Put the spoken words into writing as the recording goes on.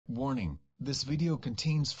Warning, this video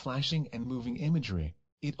contains flashing and moving imagery.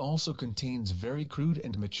 It also contains very crude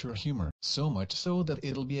and mature humor, so much so that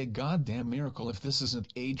it'll be a goddamn miracle if this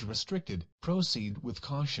isn't age restricted. Proceed with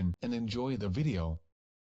caution and enjoy the video.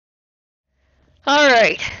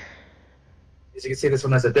 Alright. As you can see, this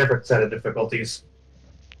one has a different set of difficulties.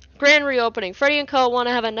 Grand reopening. Freddy and Co. want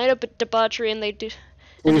to have a night of debauchery and they do...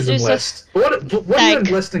 Please enlist. What are you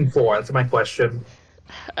enlisting for? That's my question.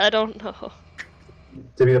 I don't know.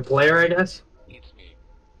 To be a player, I guess? It's me.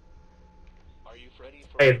 Are you ready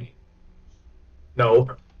for me?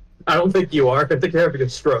 No. I don't think you are. I think you're having a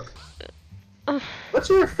stroke. What's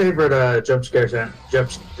your favorite jump scare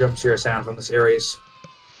sound from the series?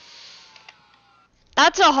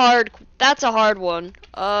 That's a hard one.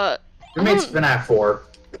 Remake's FNAF 4.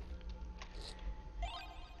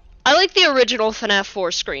 I like the original FNAF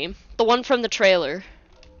 4 scream. The one from the trailer.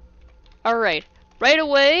 Alright. Right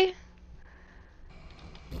away.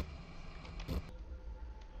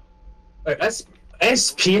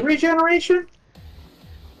 SP regeneration?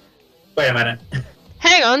 Wait a minute.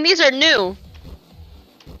 Hang on, these are new.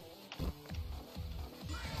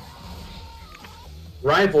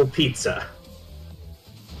 Rival pizza.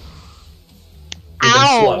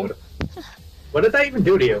 Ow! What did that even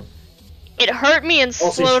do to you? It hurt me and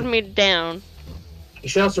slowed me down. You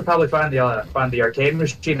should also probably find the arcade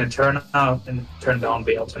machine and turn down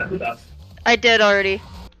the alternate stuff. I did already.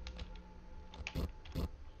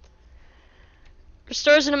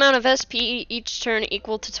 Restores an amount of SP each turn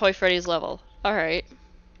equal to Toy Freddy's level. Alright.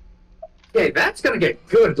 Okay, that's gonna get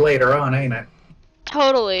good later on, ain't it?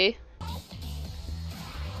 Totally.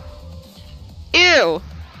 Ew!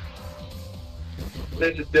 What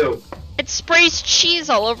did it do? It sprays cheese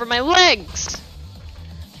all over my legs!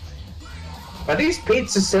 Are these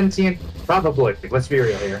pizzas sentient? Probably. Let's be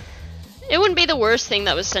real here. It wouldn't be the worst thing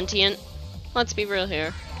that was sentient. Let's be real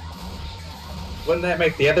here. Wouldn't that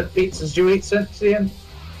make the other pizzas you eat sentient?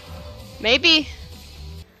 Maybe.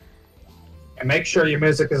 And make sure your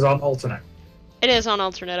music is on alternate. It is on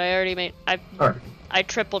alternate. I already made. I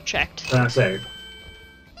triple checked. I say.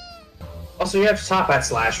 Also, you have to top at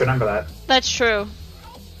slash. Remember that. That's true.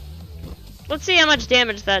 Let's see how much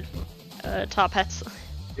damage that top hats.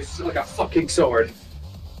 It's like a fucking sword.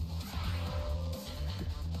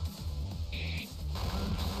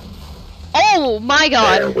 Oh my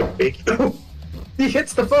god! There would be. He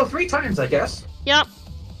hits the foe 3 times, I guess. Yep.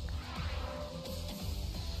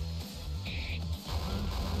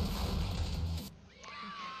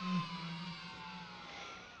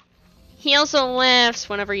 He also laughs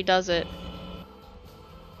whenever he does it.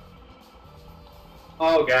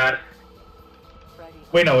 Oh god.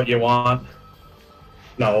 We know what you want.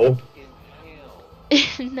 No.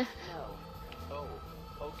 No. Oh,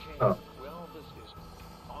 okay. Oh. Well, this is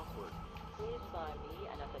awkward. Please buy me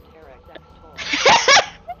another T-Rex X toy.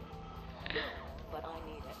 But I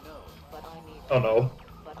need it. No. But I need it. Oh no.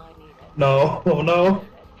 But I need it. No. Oh no.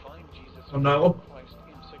 Find Jesus Oh no. Christ,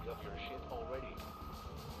 I'm sick of your shit already.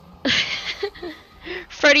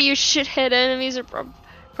 Freddy, you shithead enemies are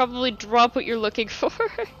probably drop what you're looking for.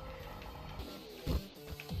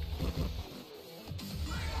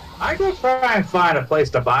 I go try and find a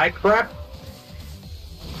place to buy crap.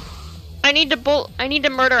 I need to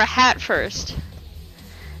murder a hat first.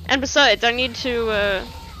 And besides, I need to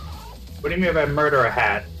What do you mean by murder a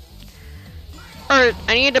hat? or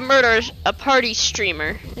I need to murder a party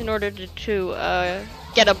streamer in order to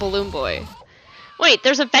get a balloon boy. Wait,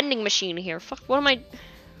 there's a vending machine here. Fuck, what am I? We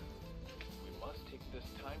must take this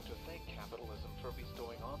time to thank capitalism for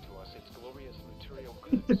bestowing onto us its glorious material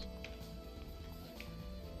goods.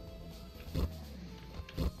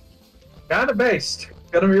 Kinda based.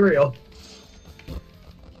 Gonna be real.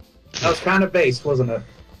 That was kinda based, wasn't it?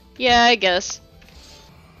 Yeah, I guess.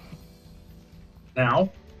 Now.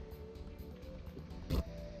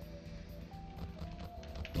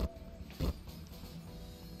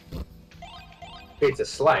 Pizza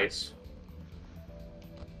slice.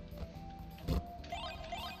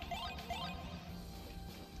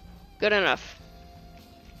 Good enough.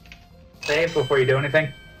 Save before you do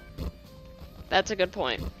anything. That's a good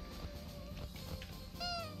point.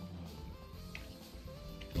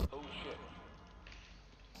 Oh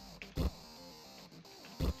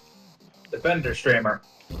shit. Defender streamer.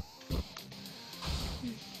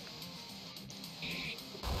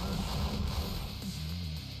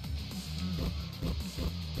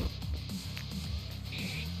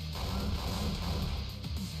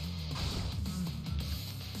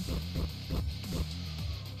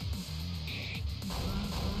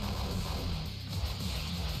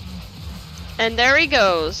 And there he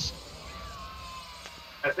goes.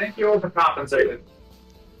 I think you overcompensated.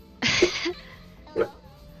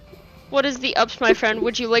 What is the ups, my friend?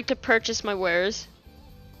 Would you like to purchase my wares?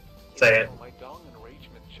 Say it. My dong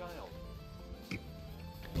enragement child.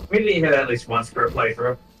 We need to hit at least once per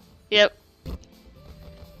playthrough. Yep.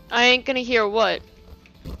 I ain't gonna hear what.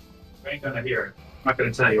 We ain't gonna hear it. I'm not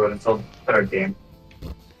gonna tell you it until the third game.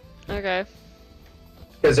 Okay.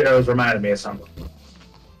 Because it always reminded me of something.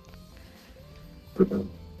 I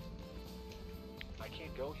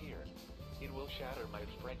can't go here. It will shatter my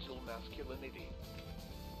fragile masculinity.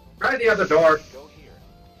 Try the other door. Go here.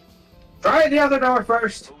 Try the other door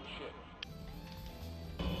first.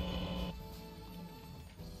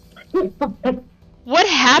 Oh shit. What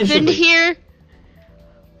happened be. here?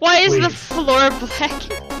 Why is the Leave. floor black?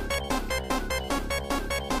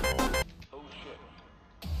 Oh shit.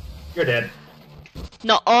 You're dead.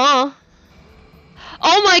 Nuh-uh.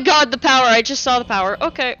 Oh my god, the power. I just saw the power.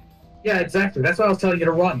 Okay. Yeah, exactly. That's why I was telling you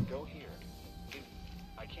to run. Go here.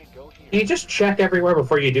 I can't go here. Can you just check everywhere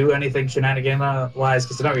before you do anything shenanigan-wise?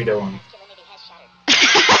 Because I know what you're doing.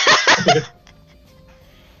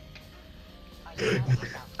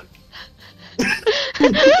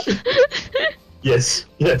 Yes,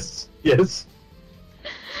 yes, yes.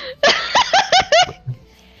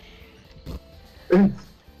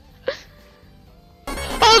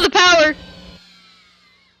 Oh, the power!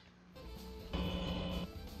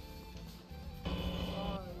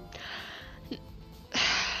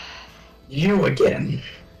 You again.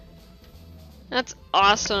 That's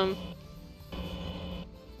awesome.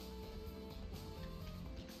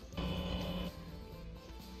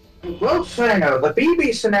 Well, saying the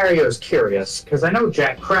BB scenario is curious, because I know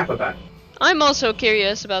jack crap about it. I'm also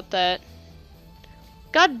curious about that.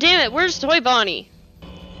 God damn it, where's Toy Bonnie?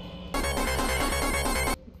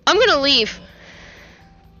 I'm gonna leave.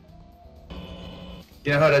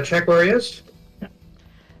 You know how to check where he is?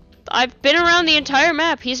 I've been around the entire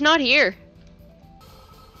map. He's not here.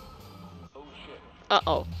 Oh shit.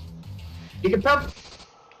 Uh-oh. You can probably...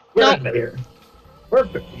 Nope. We're in here.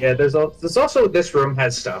 Perfect. Yeah, there's also... This room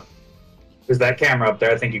has stuff. There's that camera up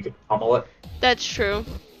there. I think you could pummel it. That's true.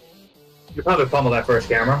 You could probably pummel that first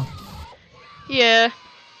camera. Yeah.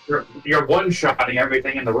 You're one-shotting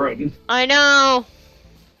everything in the room. I know.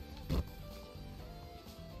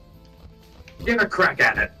 Give a crack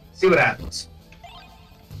at it. See what happens.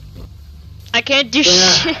 I can't do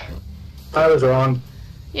Yeah. shit. I was wrong.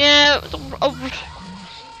 Yeah. Oh.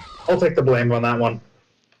 I'll take the blame on that one.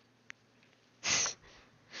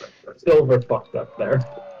 Silver fucked up there.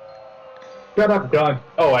 Shut up, dog.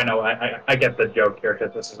 Oh, I know. I get the joke here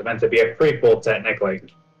because this is meant to be a prequel, technically.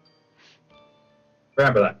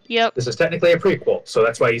 Remember that. Yep. This is technically a prequel, so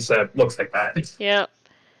that's why he said looks like that. Yep.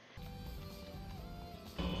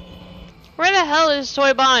 Where the hell is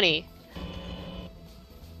Toy Bonnie?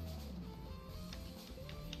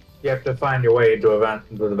 You have to find your way into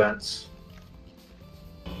the vents.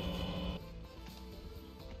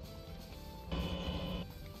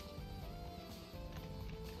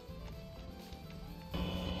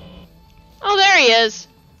 Oh, there he is.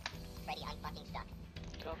 Freddy, I'm fucking stuck.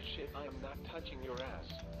 Tough shit, I am not touching your ass.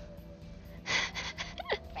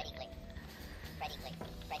 Freddy, click. Freddy, click.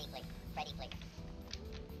 Freddy, click. Freddy, click.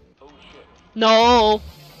 Oh shit. No.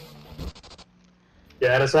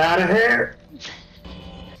 Get us out of here!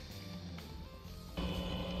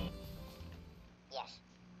 Yes.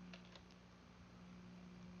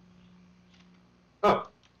 Oh,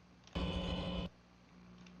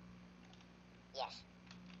 Yes.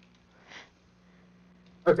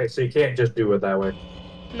 okay, so you can't just do it that way.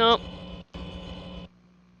 Nope.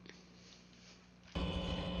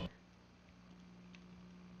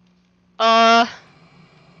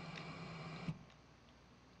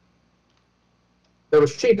 There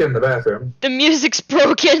was Chica in the bathroom. The music's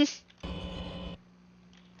broken.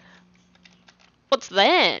 What's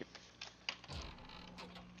that?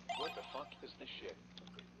 What the fuck is this shit?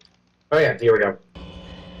 Oh yeah, here we go.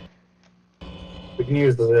 We can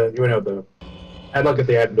use the, you know, the... I'd look at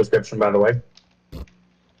the item description, by the way.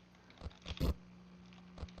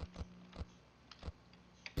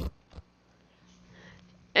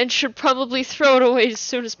 And should probably throw it away as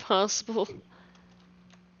soon as possible. Freddy,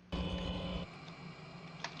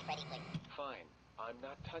 click. Fine. I'm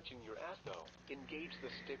not touching your ass though. Engage the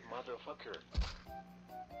stick, motherfucker.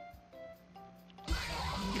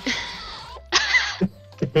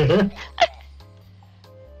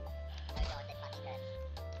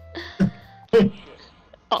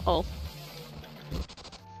 Uh-oh.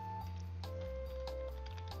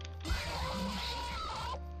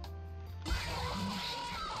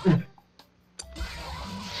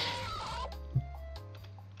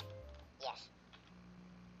 Yes.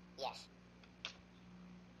 Yes.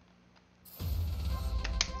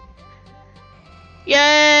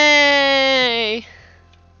 Yay!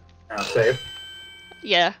 Now save.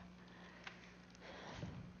 Yeah.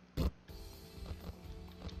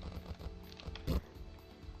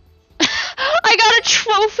 I got a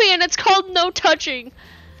trophy and it's called no touching.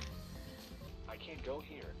 I can't go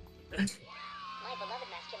here. My beloved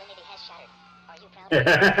masculinity has shattered. Are you proud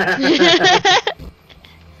of me?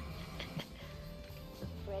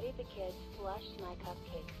 Freddy the Kid flushed my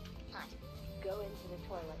cupcakes. Hot. Go into the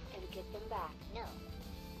toilet and get them back. No.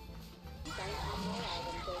 Sign on your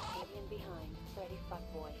album, there's alien behind. Freddy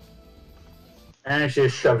fuckboy. And she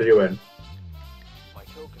just shoved you in. My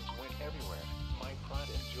tokens went everywhere. My pride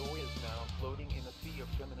and joy is now floating in a sea of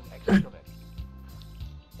feminine excrement.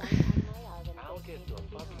 Sign on my album, I'll there's get your alien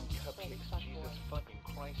fucking behind. Freddy cupcakes, fuckboy. Jesus fucking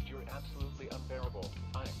Christ, you're absolutely unbearable.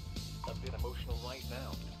 I'm a bit emotional right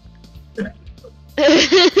now.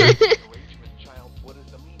 Encouragement, child, what is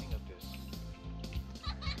the meaning of this?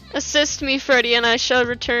 Assist me, Freddy, and I shall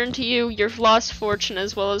return to you your lost fortune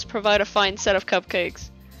as well as provide a fine set of cupcakes.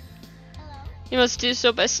 Hello. You must do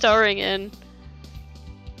so by starring in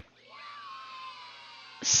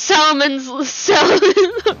Salmon's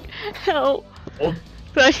help. Oh,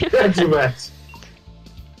 that's you wet.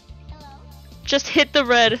 Hello. Just hit the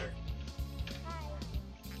red. Hi.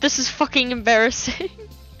 This is fucking embarrassing.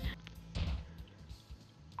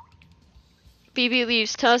 BB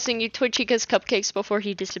leaves, tossing you Twitchika's cupcakes before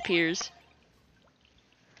he disappears.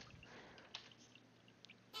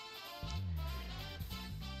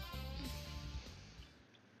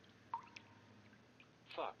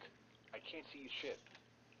 Fuck. I can't see shit.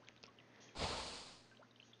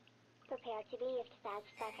 Prepare to be if sad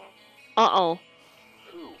sucker. Uh-oh.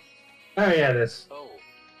 Who? Oh yeah, this. Oh.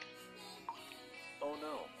 Oh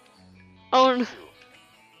no. Oh, n- Who?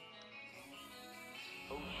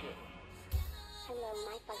 Oh shit. Hello,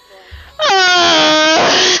 my fuckboy.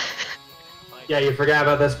 Ah! I Yeah, you forgot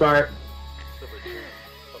about this part. the return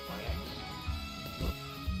of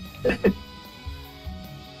my ex.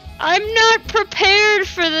 I'm not prepared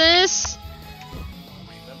for this.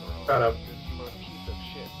 Remember all Shut up. this, you are a piece of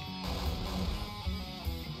shit.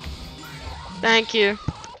 Thank you.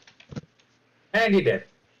 And you did.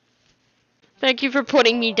 Thank you for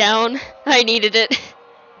putting me down. I needed it.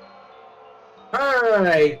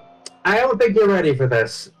 Alright. I don't think you're ready for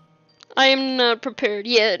this. I am not prepared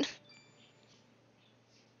yet.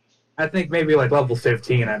 I think maybe like level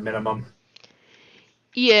 15 at minimum.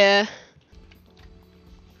 Yeah.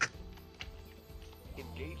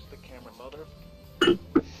 Engage the camera, mother.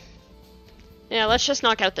 Yeah, let's just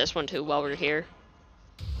knock out this one too while we're here.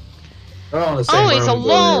 They're all in the same Oh, he's room, so-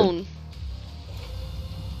 alone.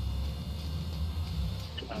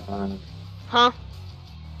 Huh?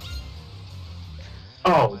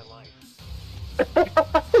 Oh. My life.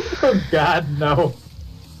 Oh God, no.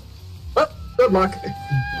 Well, good luck.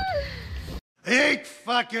 8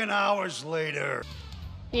 fucking hours later.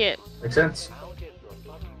 Yeah. Makes sense. I'll get your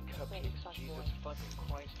fucking cupcakes, Jesus fucking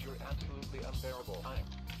Christ, you're absolutely unbearable. I'm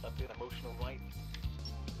a bit emotional right.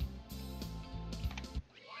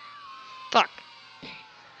 Fuck.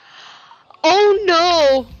 Oh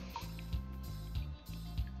no!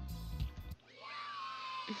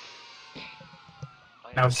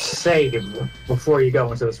 Now save before you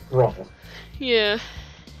go into this brawl. Yeah.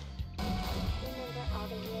 Remember all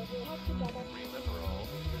the years we had together. Remember all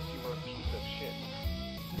because you are a piece of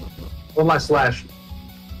shit. One last slash.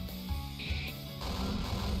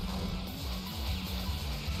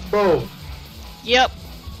 Boom. Yep.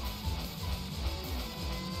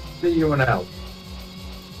 See you in hell.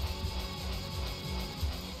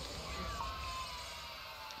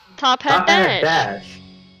 Top hat dash. Dash.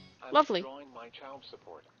 I'm Lovely. withdrawing my child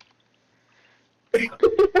support. Sign on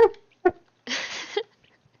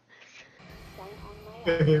my album,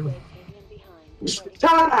 there's alien behind. Freddy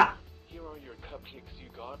Ta-da! Here are your cupcakes, you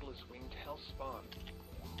godless winged hell spawn.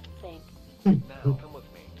 think. Now come with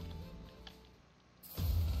me.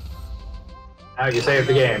 Now you save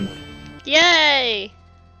the game. Yay!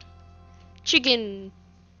 Chicken.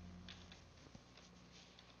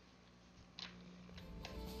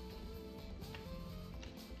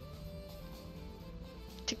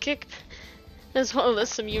 To kick, as well as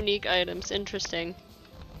some unique items. Interesting.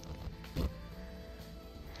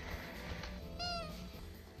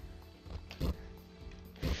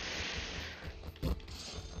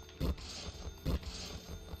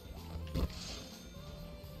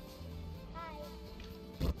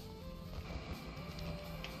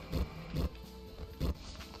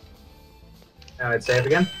 Now it's save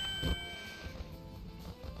again.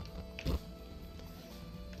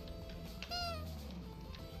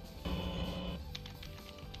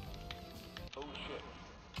 Oh shit.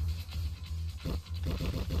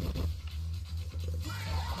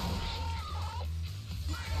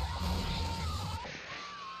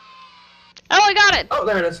 it. Oh,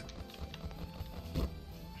 there it is.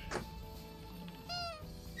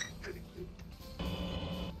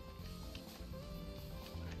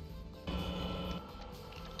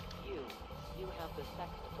 You have the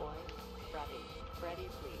sex toy. Freddy,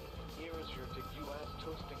 please. Here is your dick you ass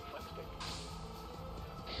toasting flex stick.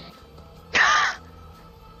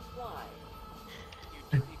 Why? You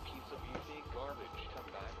dirty piece of big garbage. Come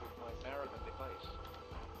back with my Marathon device.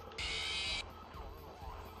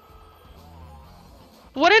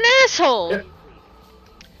 What an asshole! Yeah.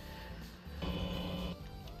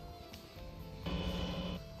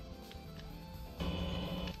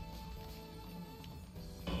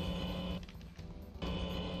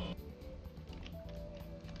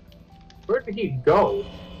 Where did he go?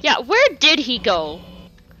 Yeah, where did he go?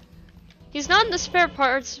 He's not in the spare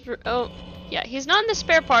parts. Oh, yeah, he's not in the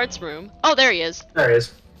spare parts room. Oh, there he is. There he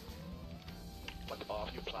is. Fuck off,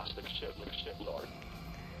 you plastic shit, lord.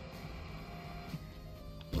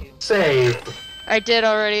 Save. I did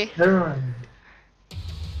already.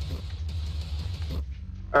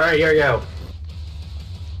 Alright, here we go.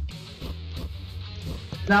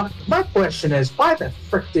 Now, my question is, why the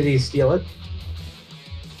frick did he steal it?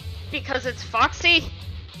 Because it's Foxy?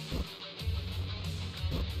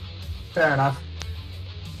 Fair enough.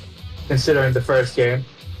 Considering the first game.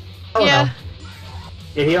 Oh, Yeah.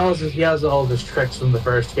 no. Yeah, he has all his tricks from the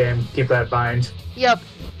first game. Keep that in mind. Yep.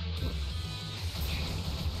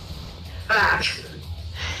 Ah!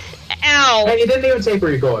 Ow! And you didn't even take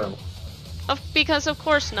recoil. Because of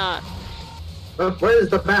course not. But where is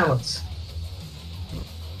the balance?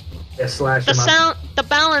 Yeah, slash The him up. the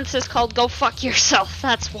balance is called go fuck yourself,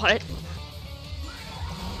 that's what.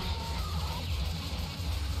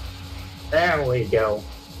 There we go.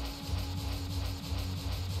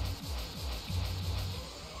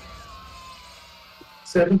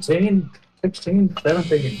 $17, $16,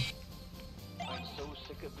 $17. I'm so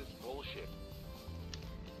sick of this bullshit.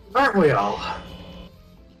 Aren't we all?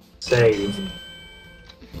 Save.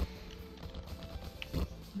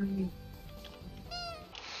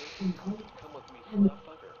 Come with me,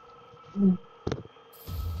 motherfucker.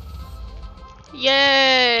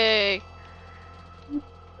 Yay!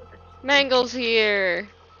 Mangle's here.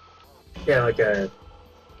 Yeah, like a...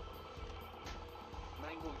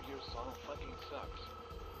 Mango, your song fucking sucks.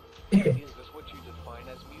 Is this what you define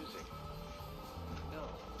as music? No.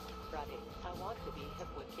 Freddy, I want to be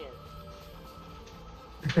hip with kids.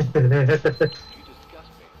 You disgust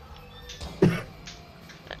me.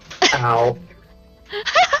 Ow.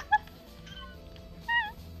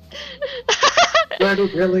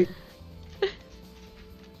 Really?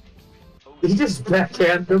 He just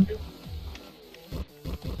backhanded him.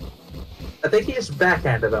 I think he just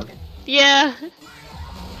backhanded him. Yeah.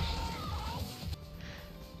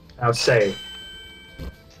 Now save.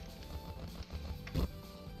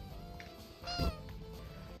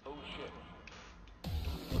 Oh shit.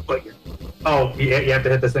 But oh, you have to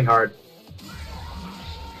hit this thing hard.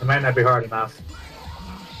 It might not be hard enough.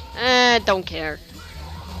 Don't care.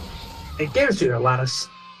 It gives you a lot of...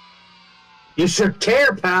 You should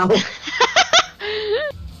care, pal!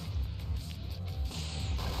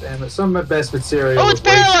 Damn it, some of my best material... Oh, it's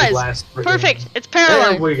was wasted paralyzed! last freaking- Perfect, it's There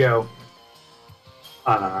paralyzed. we go.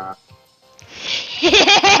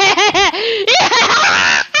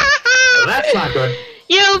 That's not good.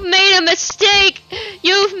 You've made a mistake!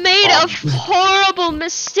 You've made a horrible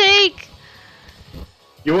mistake!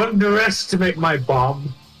 You underestimate my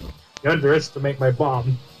bomb. You underestimate my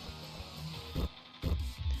bomb.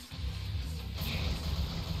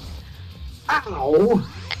 Ow!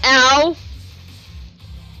 Ow!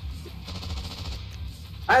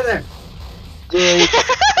 Hi there!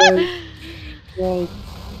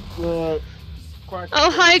 Question,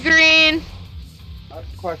 Oh, hi, Green! a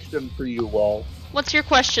question for you all. What's your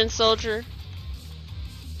question, soldier?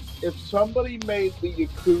 If somebody made the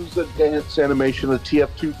Yakuza dance animation of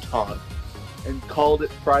TF2 taunt and called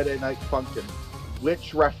it Friday Night Funkin',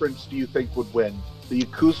 which reference do you think would win? The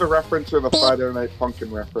Yakuza reference or the Friday Night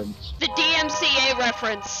Funkin' reference? The DMCA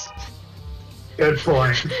reference. Good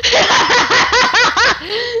point.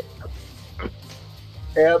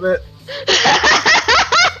 Damn it.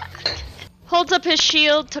 Holds up his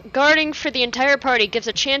shield, guarding for the entire party, gives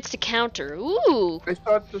a chance to counter. Ooh. I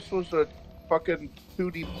thought this was a fucking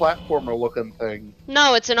 2D platformer looking thing.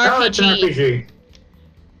 No, it's an Oh, RPG. it's an RPG.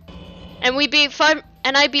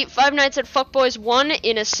 And I beat Five Nights at Fuckboys 1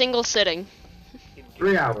 in a single sitting.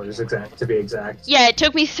 3 hours, to be exact. Yeah, it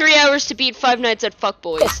took me 3 hours to beat Five Nights at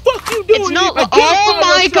Fuckboys. Fuck you doing? It's not. I can't Oh find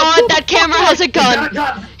my myself. god, that camera has a He's got a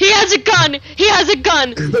gun! gun! He has a gun! He has a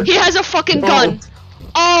gun! He has a fucking gun!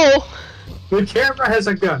 Oh! The camera has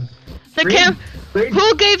a gun. The Green, cam. Green?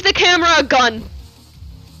 Who gave the camera a gun?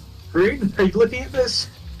 Green? Are you looking at this?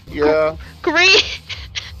 Yeah. Green!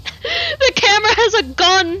 The camera has a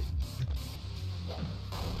gun!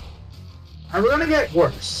 Are we gonna get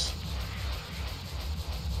worse?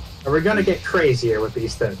 Are we gonna get crazier with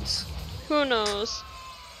these things? Who knows?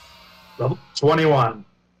 Level 21.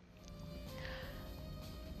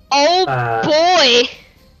 Oh boy!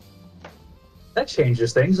 That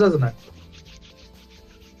changes things, doesn't it?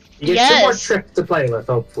 You get 2 more Yes. tricks to play with,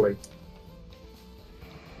 hopefully.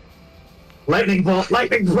 Lightning bolt!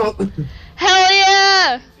 Lightning bolt! Hell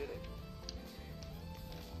yeah!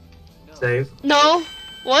 Save. No?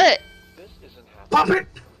 What? This isn't happening. Puppet!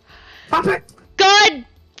 Puppet! God!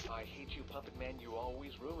 I hate you, Puppet Man. You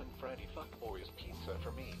always ruin Freddy Fuckboy's pizza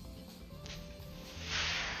for me.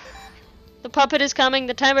 The puppet is coming.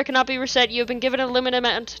 The timer cannot be reset. You have been given a limited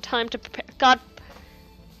amount of time to prepare. God.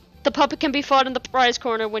 The puppet can be fought in the prize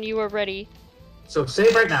corner when you are ready. So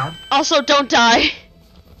save right now. Also, don't die.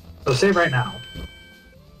 So save right now.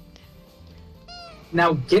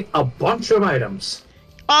 Now get a bunch of items.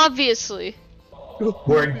 Obviously.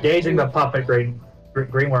 We're engaging the puppet, Green.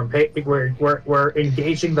 Green, we're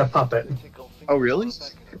engaging the puppet. Oh, really?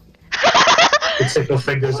 The sickle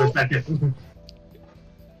fingers are back.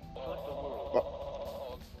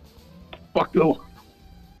 Fuck no.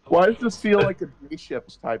 Why does this feel like a day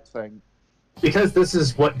shift type thing? Because this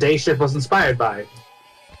is what Day Shift was inspired by.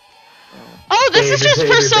 Oh, this is just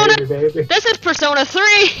Persona. Baby. This is Persona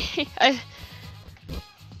 3.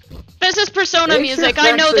 This is Persona They music. should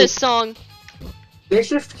I know actually- this song. Day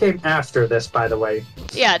Shift came after this, by the way.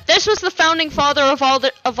 Yeah, this was the founding father of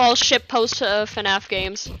all ship post FNAF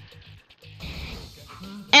games.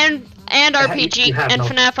 And RPG you have and no-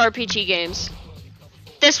 FNAF RPG games.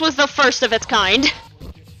 This was the first of its kind.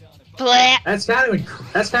 Blah. That's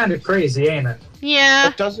kind of crazy, ain't it? Yeah.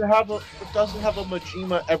 It doesn't have a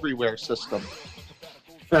Majima everywhere system.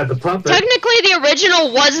 The puppet. Technically, the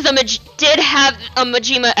original was did have a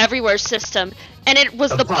Majima Everywhere system, and it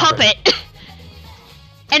was The the puppet. puppet.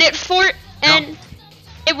 And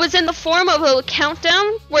it was in the form of a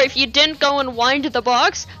countdown where if you didn't go and wind the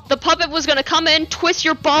box, the puppet was gonna come in, twist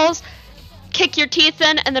your balls, kick your teeth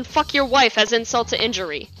in, and then fuck your wife as insult to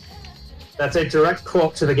injury. That's a direct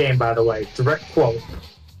quote to the game, by the way. Direct quote.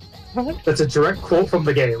 That's a direct quote from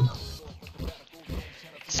the game.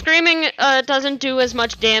 Screaming doesn't do as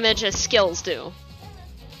much damage as skills do.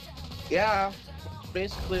 Yeah.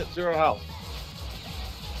 Basically at 0 health.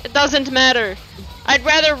 It doesn't matter. I'd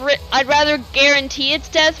rather guarantee its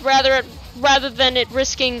death rather than it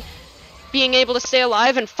risking being able to stay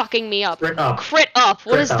alive and fucking me up. Crit up. Crit up.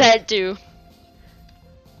 What Crit does up. that do?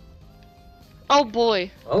 Oh boy.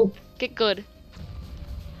 Oh. Get good.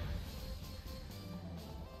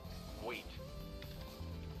 Wait.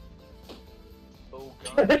 Oh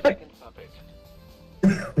god, second puppet.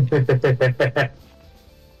 The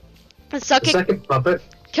The sucking second puppet.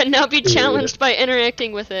 can now be challenged by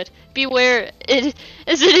interacting with it. Beware, it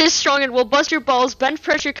is strong and will bust your balls, bench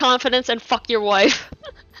press your confidence, and fuck your wife.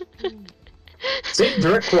 See,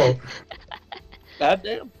 direct quote. God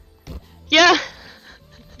damn. Yeah.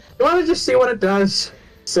 You want to just see what it does?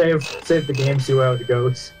 Save the game, see how it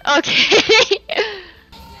goes. Okay.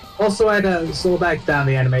 Also, I'd slow back down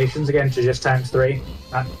the animations again to just ×3.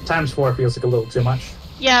 ×4 feels like a little too much.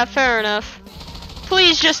 Yeah, fair enough.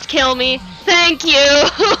 Please just kill me. Thank you.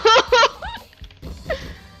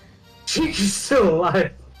 She's still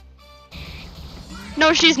alive.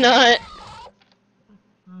 No, she's not.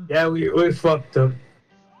 Yeah, we fucked up.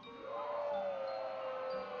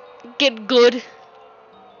 Get good.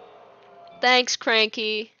 Thanks,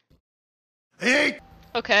 Cranky. Hey!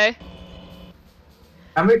 Okay.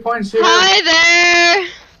 How many points do you have? Hi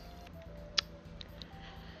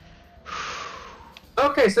there.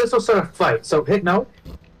 Okay, so this will sort of fight. So hit no,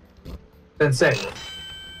 then save.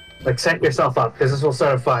 Like set yourself up, because this will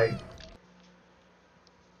sort of fight.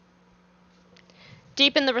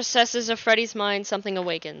 Deep in the recesses of Freddy's mind, something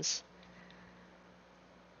awakens.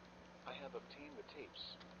 I have obtained the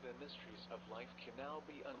tapes. The mysteries of life can now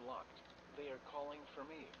be unlocked. They are calling for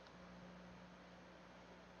me.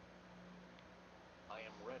 I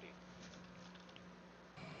am ready.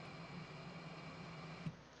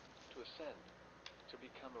 To ascend. To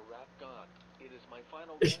become a rap god. It is my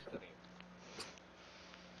final destiny.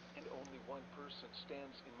 And only one person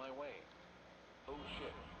stands in my way. Oh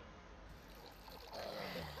shit.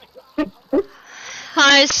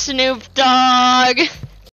 Hi, Snoop Dogg.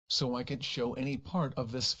 So I can't show any part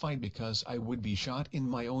of this fight because I would be shot in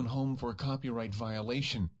my own home for copyright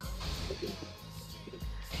violation.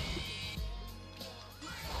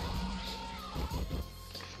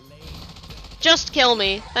 Just kill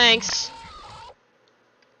me, thanks.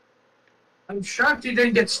 I'm shocked you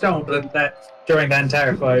didn't get stoned during that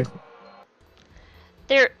entire fight.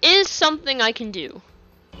 There is something I can do.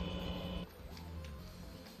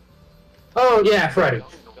 Oh yeah, Freddy.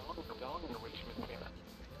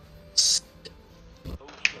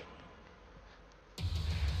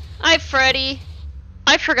 Hi, Freddy.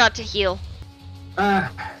 I forgot to heal.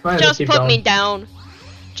 Just Put me down.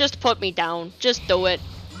 Just put me down. Just do it.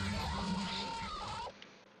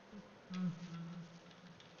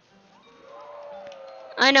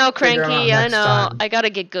 I know, Figure 'em out Cranky, I next know. time. I gotta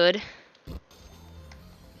get good.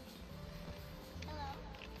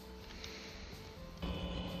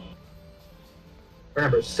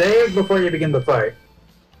 Remember, save before you begin the fight.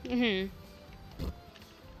 Mm-hmm.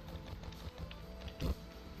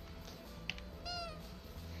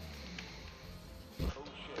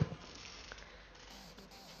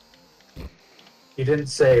 You didn't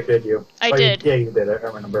save, did you? I Oh, did. Yeah, you did. I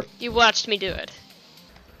remember. You watched me do it.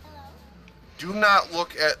 Do not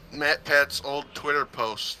look at MatPat's old Twitter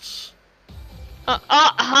posts.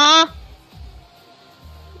 Huh?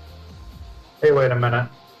 Hey, wait a minute.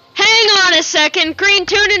 Hang on a second. Green,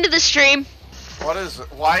 tune into the stream. What is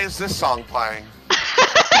it? Why is this song playing?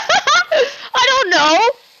 I don't know.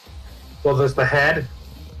 Well, there's the head.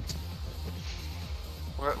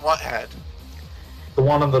 What head? The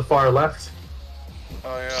one on the far left.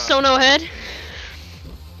 Oh yeah. So no head?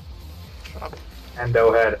 Shut up.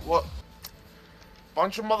 Endo head. What?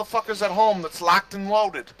 Bunch of motherfuckers at home that's locked and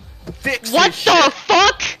loaded. Fix What this shit. the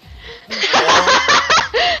fuck?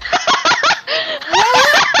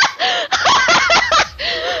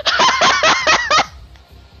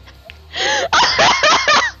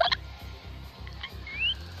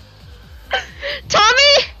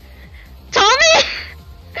 Tommy?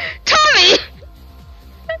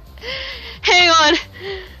 Hang on.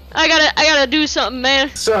 I gotta do something, man.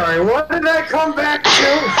 Sorry, what did I come back to?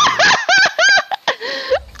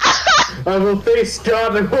 I will face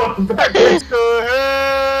God and walk back to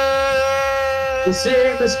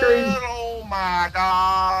seeing the screen. Oh my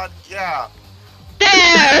god, yeah.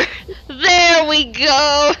 There we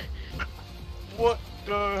go. What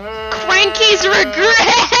the hell? Cranky's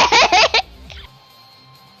regret.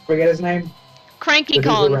 Forget his name? Cranky The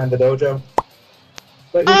dude who Kong. ran the dojo.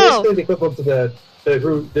 But he's Oh. basically the equivalent to the dude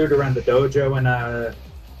who ran the dojo in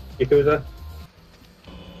Yakuza.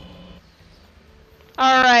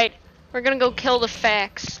 Alright, we're gonna go kill the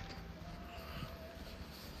facts.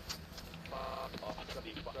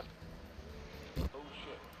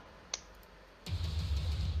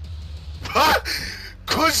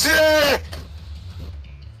 Kuzi!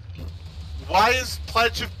 Why is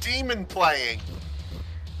Pledge of Demon playing?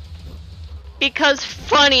 Because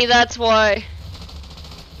funny, that's why.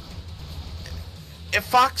 If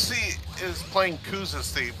Foxy is playing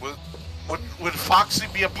Kuza's theme, would Foxy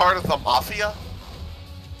be a part of the Mafia?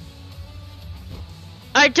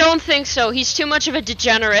 I don't think so. He's too much of a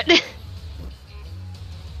degenerate.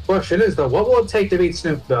 Question is though, what will it take to beat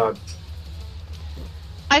Snoop Dogg?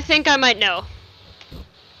 I think I might know.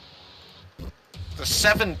 The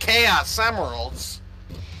 7 Chaos Emeralds?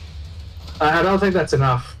 I don't think that's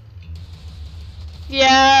enough.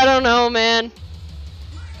 Yeah, I don't know, man.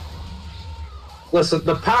 Listen,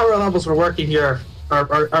 the power levels we're working here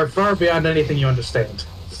are far beyond anything you understand.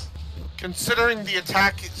 Considering the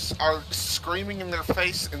attacks are screaming in their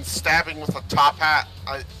face and stabbing with a top hat,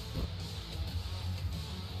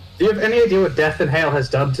 Do you have any idea what Death and Hail has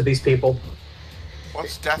done to these people?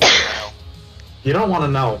 what's Death now? You don't want to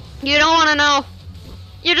know. You don't want to know.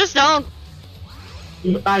 You just don't.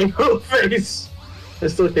 I hope face. I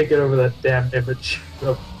still can't get over that damn image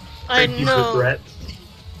of I Frankie's know. regret.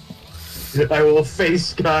 I will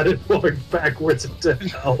face God and walk backwards into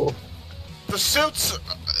hell. The suits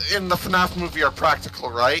in the FNAF movie are practical,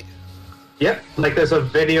 right? Yep, like there's a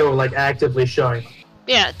video like actively showing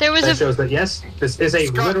Yeah, there was that a. shows that yes, this is a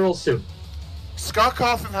Scott- literal suit. Scott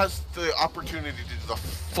Cawthon has the opportunity to do the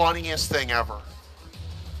funniest thing ever.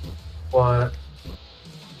 What?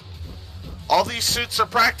 All these suits are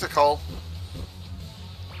practical.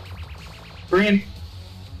 Green,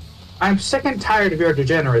 I'm sick and tired of your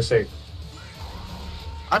degeneracy.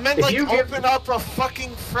 I meant If like you give- open up a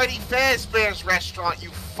fucking Freddy Fazbear's restaurant, you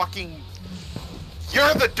fucking...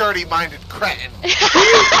 You're the dirty-minded cretin.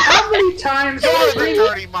 How many times? You're the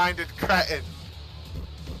dirty-minded cretin.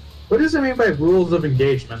 What does it mean by rules of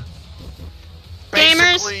engagement?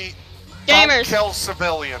 Gamers. Basically, Gamers. don't kill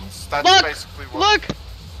civilians. That's Look! basically what... Look!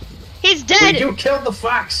 He's Wait, dead! you killed the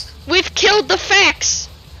fox! We've killed the facts!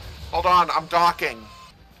 Hold on, I'm docking.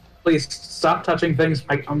 Please stop touching things.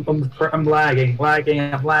 I'm lagging.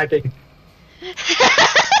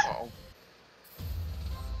 Uh-oh.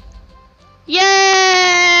 Yay!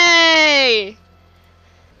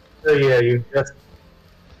 So yeah, you just.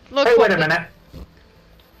 Look Hey, what wait a minute.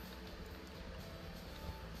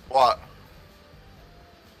 What?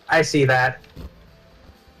 I see that.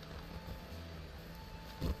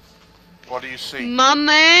 What do you see? My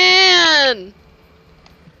man!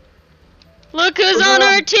 Look who's on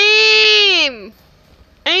our team!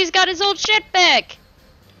 And he's got his old shit back!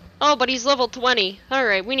 Oh, but he's level 20.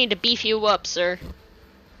 Alright, we need to beef you up, sir.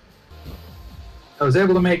 I was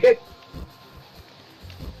able to make it.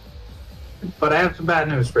 But I have some bad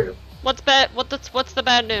news for you. What's the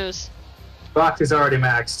bad news? Fox is already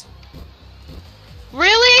maxed.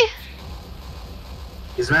 Really?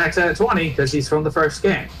 He's maxed out at 20 because he's from the first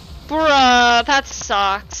game. Bruh, that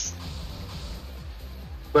sucks.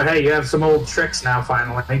 But hey, you have some old tricks now,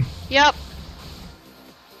 finally. Yep.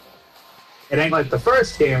 It ain't like the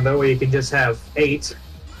first game, though, where you can just have 8.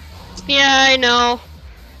 Yeah, I know.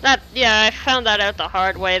 Yeah, I found that out the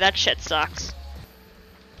hard way. That shit sucks.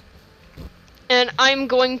 And I'm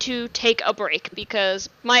going to take a break because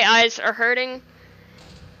my eyes are hurting.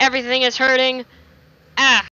 Everything is hurting. Ah.